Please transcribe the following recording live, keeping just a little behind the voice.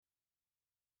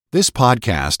This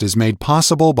podcast is made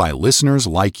possible by listeners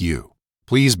like you.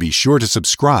 Please be sure to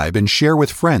subscribe and share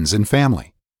with friends and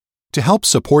family. To help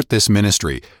support this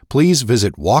ministry, please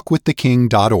visit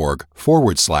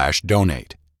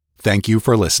walkwiththeking.org/donate. Thank you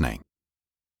for listening.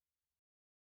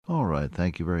 All right,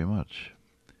 thank you very much.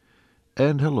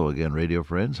 And hello again, radio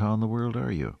friends. How in the world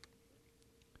are you?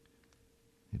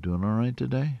 You doing all right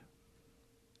today?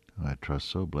 I trust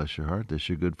so. Bless your heart. This is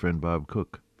your good friend Bob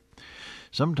Cook.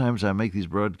 Sometimes I make these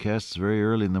broadcasts very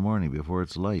early in the morning before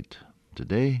it's light.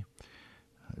 Today,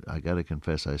 I got to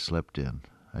confess I slept in.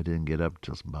 I didn't get up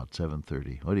till about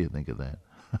 7:30. What do you think of that?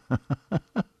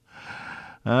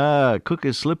 Cook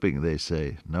is slipping, they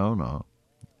say. No.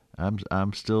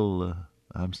 I'm still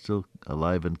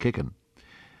alive and kicking.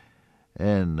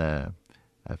 And I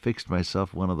fixed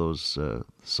myself one of those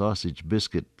sausage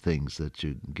biscuit things that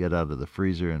you get out of the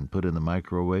freezer and put in the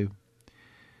microwave.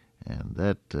 And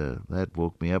that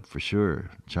woke me up for sure,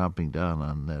 chomping down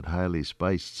on that highly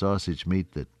spiced sausage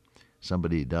meat that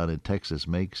somebody down in Texas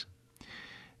makes,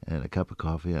 and a cup of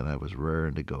coffee, and I was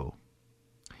raring to go.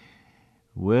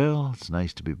 Well, it's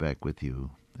nice to be back with you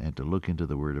and to look into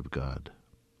the Word of God.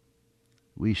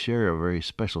 We share a very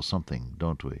special something,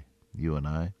 don't we, you and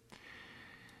I?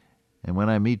 And when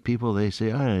I meet people, they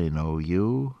say, "I know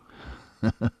you."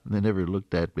 They never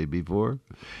looked at me before.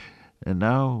 And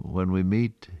now, when we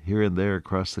meet here and there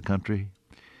across the country,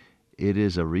 it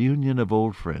is a reunion of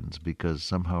old friends because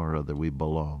somehow or other we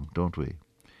belong, don't we,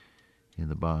 in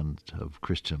the bond of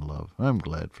Christian love. I'm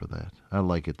glad for that. I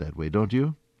like it that way, don't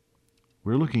you?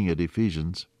 We're looking at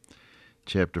Ephesians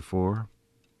chapter 4.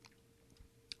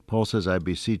 Paul says, "I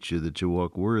beseech you that you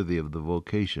walk worthy of the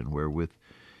vocation wherewith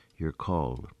you're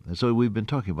called." And so we've been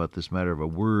talking about this matter of a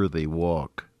worthy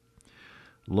walk.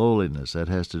 Lowliness, that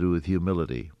has to do with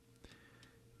humility.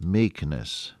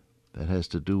 Meekness, that has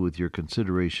to do with your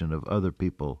consideration of other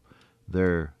people,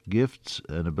 their gifts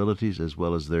and abilities as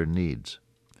well as their needs.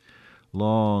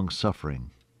 Long-suffering,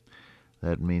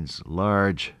 that means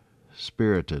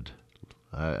large-spirited.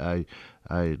 I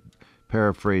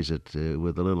paraphrase it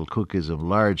with a little cookism,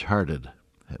 large-hearted.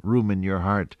 Room in your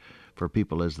heart for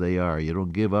people as they are. You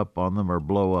don't give up on them or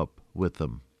blow up with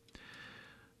them.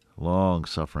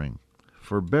 Long-suffering.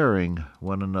 Forbearing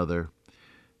one another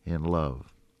in love.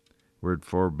 Word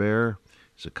forbear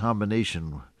is a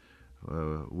combination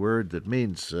word that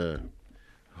means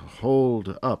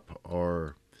hold up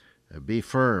or be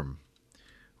firm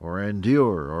or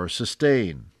endure or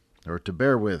sustain or to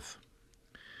bear with.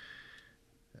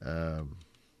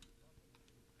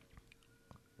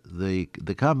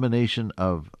 The combination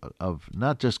of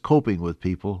not just coping with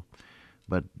people,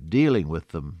 but dealing with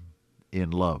them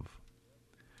in love.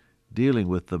 Dealing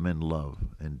with them in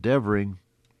love. Endeavoring,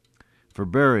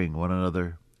 forbearing one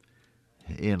another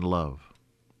in love.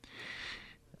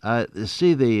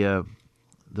 See, the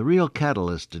real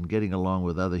catalyst in getting along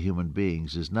with other human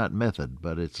beings is not method,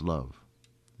 but it's love.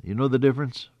 You know the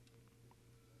difference?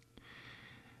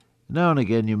 Now and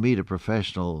again you meet a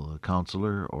professional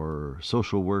counselor or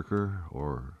social worker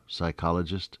or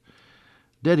psychologist,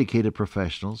 dedicated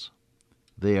professionals.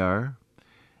 They are.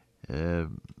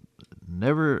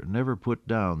 Never put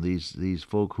down these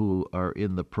folk who are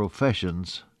in the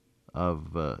professions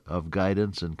of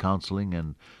guidance and counseling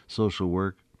and social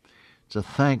work. It's a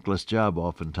thankless job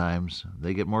oftentimes.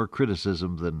 They get more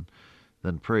criticism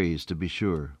than praise, to be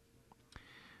sure.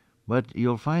 But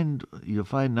you'll find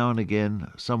now and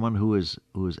again someone who is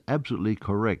absolutely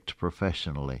correct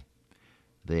professionally.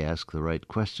 They ask the right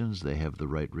questions, they have the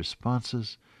right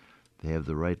responses, they have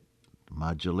the right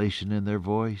modulation in their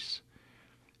voice.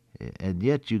 And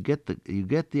yet you get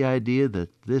the idea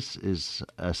that this is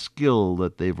a skill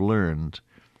that they've learned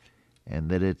and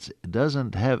that it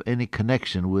doesn't have any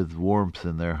connection with warmth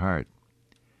in their heart.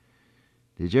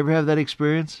 Did you ever have that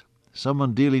experience?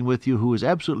 Someone dealing with you who is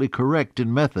absolutely correct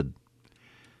in method,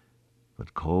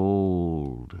 but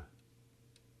cold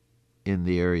in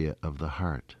the area of the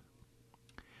heart.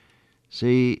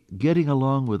 See, getting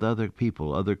along with other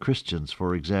people, other Christians,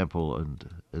 for example,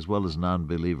 and as well as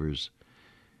non-believers,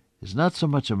 is not so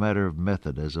much a matter of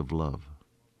method as of love.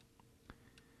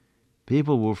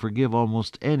 People will forgive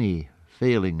almost any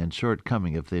failing and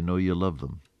shortcoming if they know you love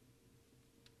them.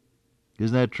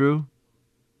 Isn't that true?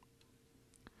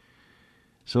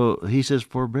 So he says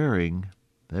forbearing.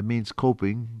 That means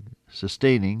coping,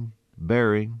 sustaining,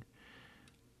 bearing,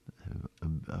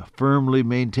 firmly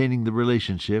maintaining the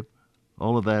relationship,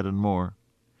 all of that and more.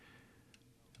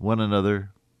 One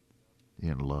another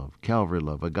in love, Calvary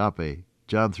love, agape,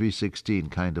 John 3:16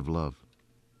 kind of love.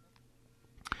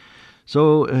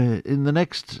 So in the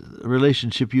next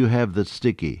relationship you have that's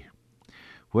sticky,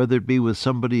 whether it be with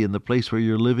somebody in the place where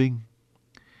you're living.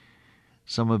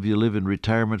 Some of you live in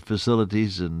retirement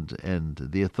facilities, and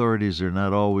the authorities are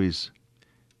not always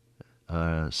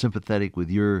sympathetic with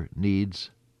your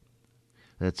needs.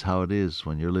 That's how it is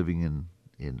when you're living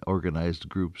in organized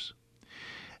groups.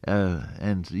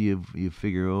 And you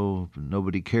figure, oh,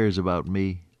 nobody cares about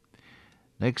me.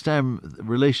 Next time,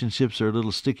 relationships are a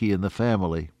little sticky in the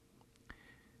family.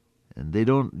 And they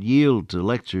don't yield to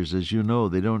lectures, as you know.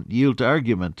 They don't yield to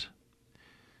argument.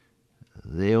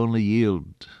 They only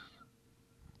yield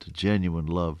to genuine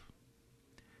love.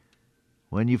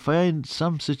 When you find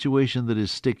some situation that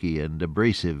is sticky and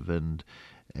abrasive and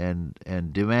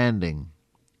demanding,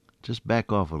 just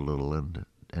back off a little and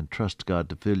trust God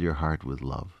to fill your heart with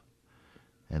love.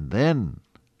 And then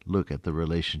look at the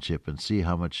relationship and see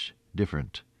how much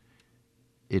different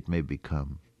it may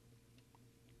become.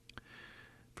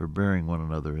 Forbearing one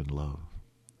another in love.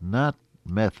 Not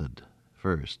method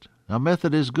first. Now,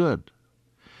 method is good.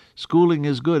 Schooling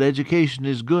is good. Education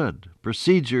is good.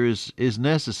 Procedure is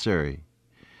necessary.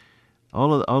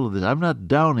 All of this. I'm not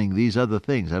downing these other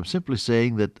things. I'm simply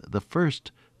saying that the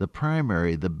first, the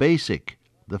primary, the basic,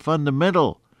 the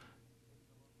fundamental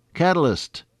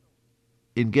catalyst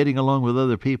in getting along with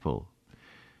other people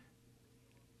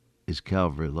is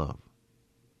Calvary love.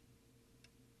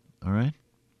 All right?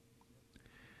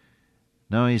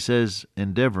 Now he says,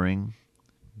 endeavoring,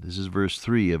 this is verse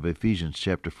 3 of Ephesians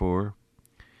chapter 4,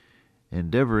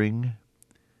 endeavoring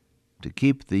to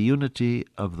keep the unity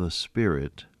of the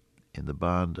Spirit in the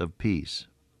bond of peace.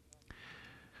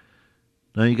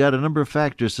 Now you got a number of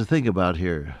factors to think about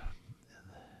here.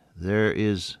 There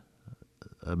is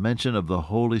a mention of the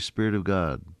Holy Spirit of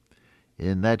God.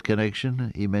 In that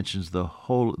connection, he mentions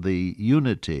the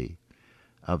unity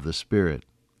of the Spirit.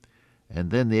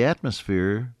 And then the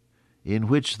atmosphere in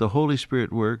which the Holy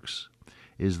Spirit works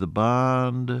is the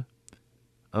bond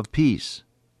of peace.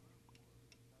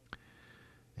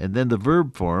 And then the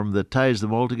verb form that ties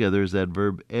them all together is that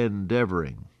verb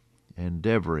endeavoring.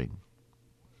 Endeavoring.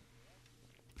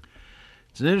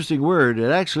 It's an interesting word.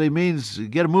 It actually means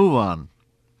get a move on,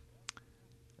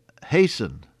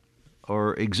 hasten,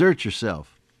 or exert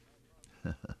yourself.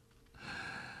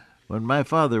 When my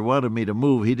father wanted me to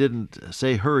move, he didn't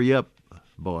say, hurry up,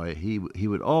 boy. He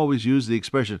would always use the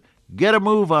expression, get a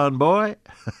move on, boy.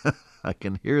 I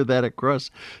can hear that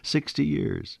across 60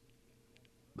 years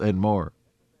and more.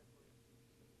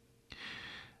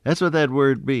 That's what that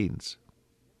word means.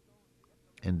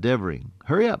 Endeavoring.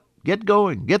 Hurry up. Get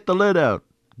going. Get the lead out.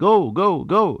 Go, go,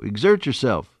 go. Exert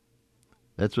yourself.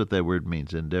 That's what that word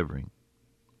means, endeavoring.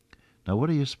 Now, what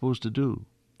are you supposed to do?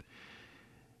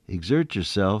 Exert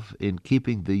yourself in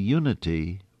keeping the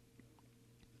unity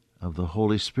of the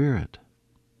Holy Spirit.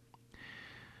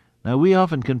 Now, we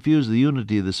often confuse the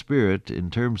unity of the Spirit in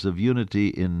terms of unity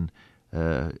in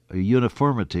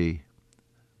uniformity,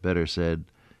 better said,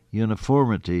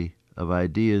 uniformity of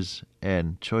ideas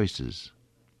and choices.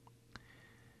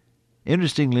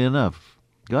 Interestingly enough,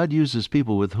 God uses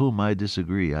people with whom I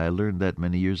disagree. I learned that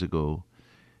many years ago,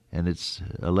 and it's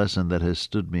a lesson that has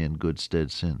stood me in good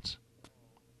stead since.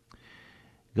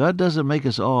 God doesn't make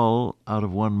us all out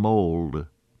of one mold,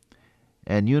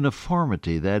 and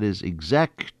uniformity, that is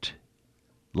exact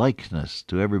likeness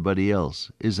to everybody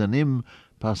else, is an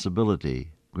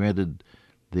impossibility, granted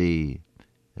the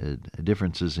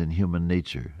differences in human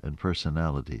nature and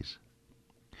personalities.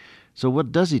 So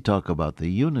what does he talk about? The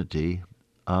unity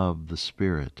of the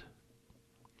Spirit.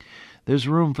 There's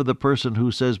room for the person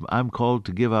who says, I'm called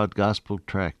to give out gospel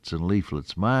tracts and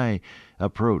leaflets. My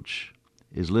approach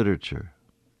is literature.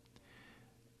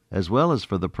 As well as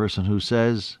for the person who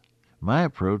says, my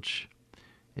approach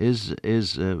is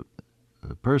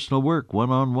personal work,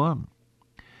 one-on-one.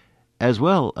 As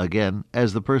well, again,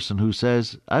 as the person who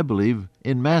says, I believe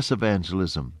in mass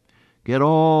evangelism. Get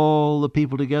all the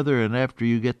people together, and after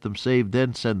you get them saved,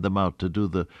 then send them out to do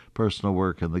the personal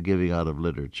work and the giving out of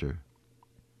literature.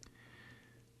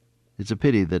 It's a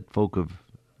pity that folk have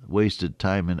wasted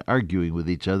time in arguing with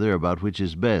each other about which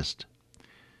is best.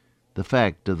 The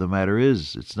fact of the matter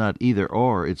is, it's not either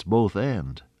or, it's both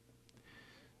and.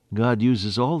 God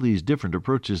uses all these different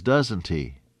approaches, doesn't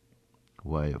he?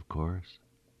 Why, of course.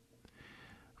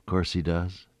 Of course he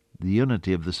does. The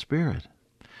unity of the Spirit.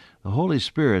 The Holy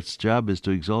Spirit's job is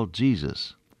to exalt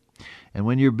Jesus. And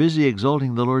when you're busy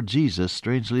exalting the Lord Jesus,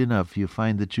 strangely enough, you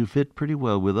find that you fit pretty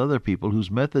well with other people whose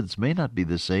methods may not be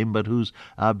the same, but whose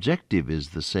objective is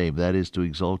the same. That is to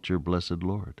exalt your blessed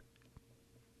Lord.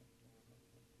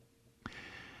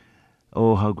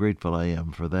 Oh, how grateful I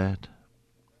am for that.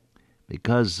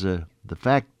 Because the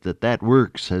fact that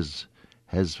works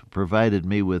has provided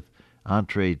me with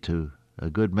entree to a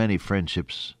good many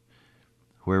friendships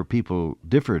where people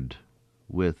differed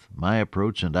with my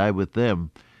approach and I with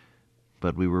them,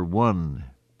 but we were one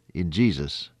in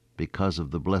Jesus because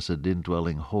of the blessed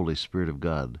indwelling Holy Spirit of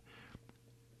God,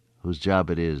 whose job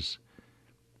it is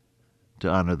to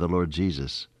honor the Lord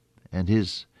Jesus. And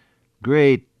his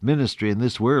great ministry in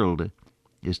this world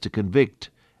is to convict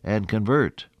and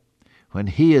convert. When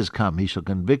he has come, he shall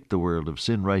convict the world of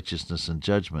sin, righteousness, and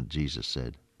judgment, Jesus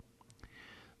said.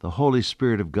 The Holy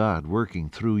Spirit of God working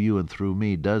through you and through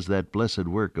me does that blessed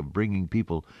work of bringing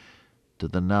people to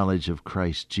the knowledge of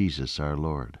Christ Jesus our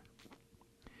Lord.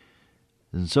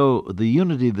 And so the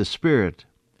unity of the Spirit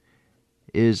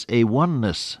is a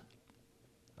oneness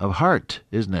of heart,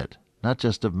 isn't it? Not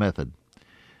just of method.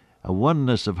 A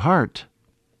oneness of heart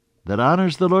that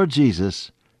honors the Lord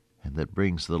Jesus and that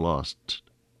brings the lost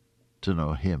to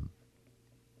know him.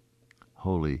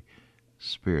 Holy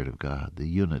Spirit of God, the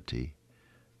unity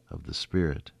of the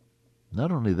Spirit.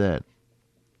 Not only that,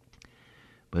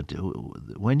 but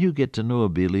when you get to know a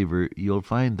believer, you'll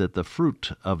find that the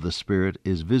fruit of the Spirit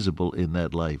is visible in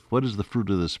that life. What is the fruit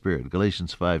of the Spirit?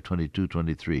 Galatians 5:22,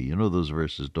 23. You know those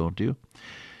verses, don't you?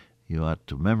 You ought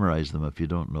to memorize them if you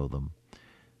don't know them.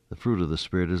 The fruit of the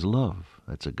Spirit is love.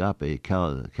 That's agape,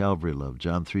 Calvary love,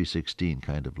 John 3:16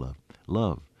 kind of love.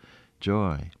 Love,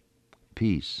 joy,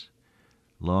 peace,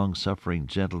 long-suffering,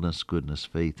 gentleness, goodness,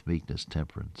 faith, meekness,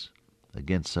 temperance.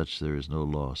 Against such there is no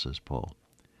law, says Paul.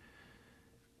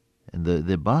 And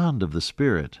the bond of the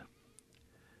Spirit,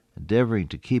 endeavoring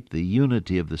to keep the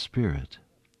unity of the Spirit,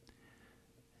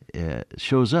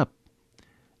 shows up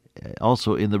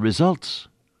also in the results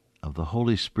of the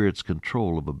Holy Spirit's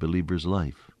control of a believer's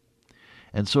life.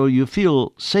 And so you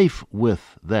feel safe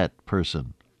with that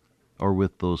person or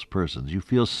with those persons. You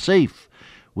feel safe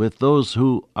with those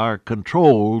who are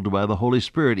controlled by the Holy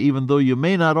Spirit, even though you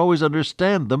may not always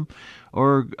understand them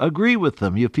or agree with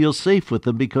them. You feel safe with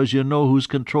them because you know who's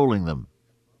controlling them.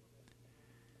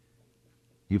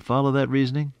 You follow that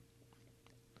reasoning?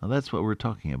 Now that's what we're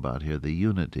talking about here, the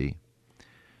unity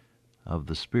of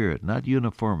the Spirit, not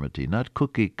uniformity, not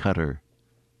cookie-cutter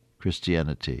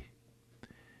Christianity.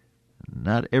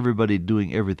 Not everybody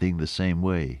doing everything the same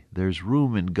way. There's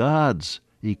room in God's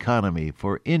economy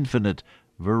for infinite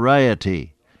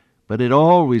variety. But it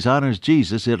always honors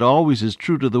Jesus, it always is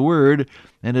true to the Word,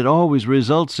 and it always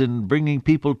results in bringing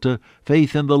people to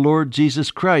faith in the Lord Jesus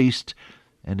Christ,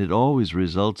 and it always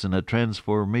results in a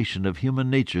transformation of human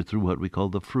nature through what we call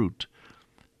the fruit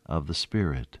of the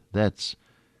Spirit. That's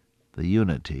the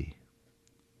unity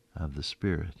of the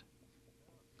Spirit.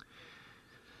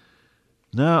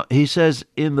 Now, he says,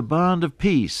 in the bond of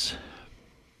peace.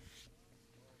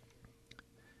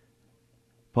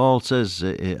 Paul says,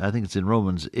 I think it's in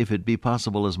Romans, if it be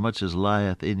possible, as much as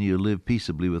lieth in you, live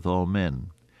peaceably with all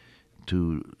men.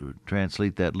 To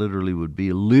translate that literally would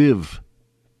be live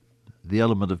the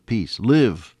element of peace.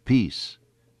 Live peace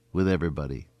with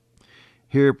everybody.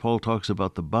 Here Paul talks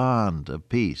about the bond of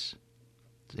peace.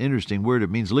 It's an interesting word. It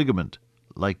means ligament,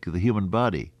 like the human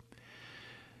body.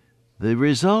 The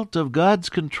result of God's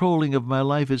controlling of my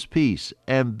life is peace,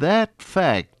 and that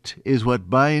fact is what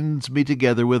binds me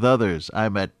together with others.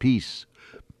 I'm at peace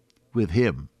with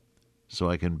Him, so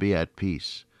I can be at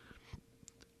peace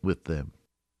with them.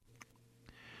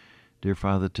 Dear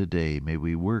Father, today may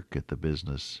we work at the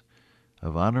business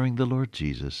of honoring the Lord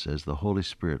Jesus as the Holy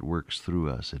Spirit works through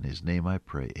us. In His name I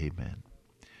pray, amen.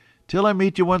 Till I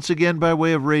meet you once again by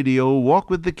way of radio,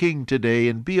 walk with the King today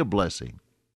and be a blessing.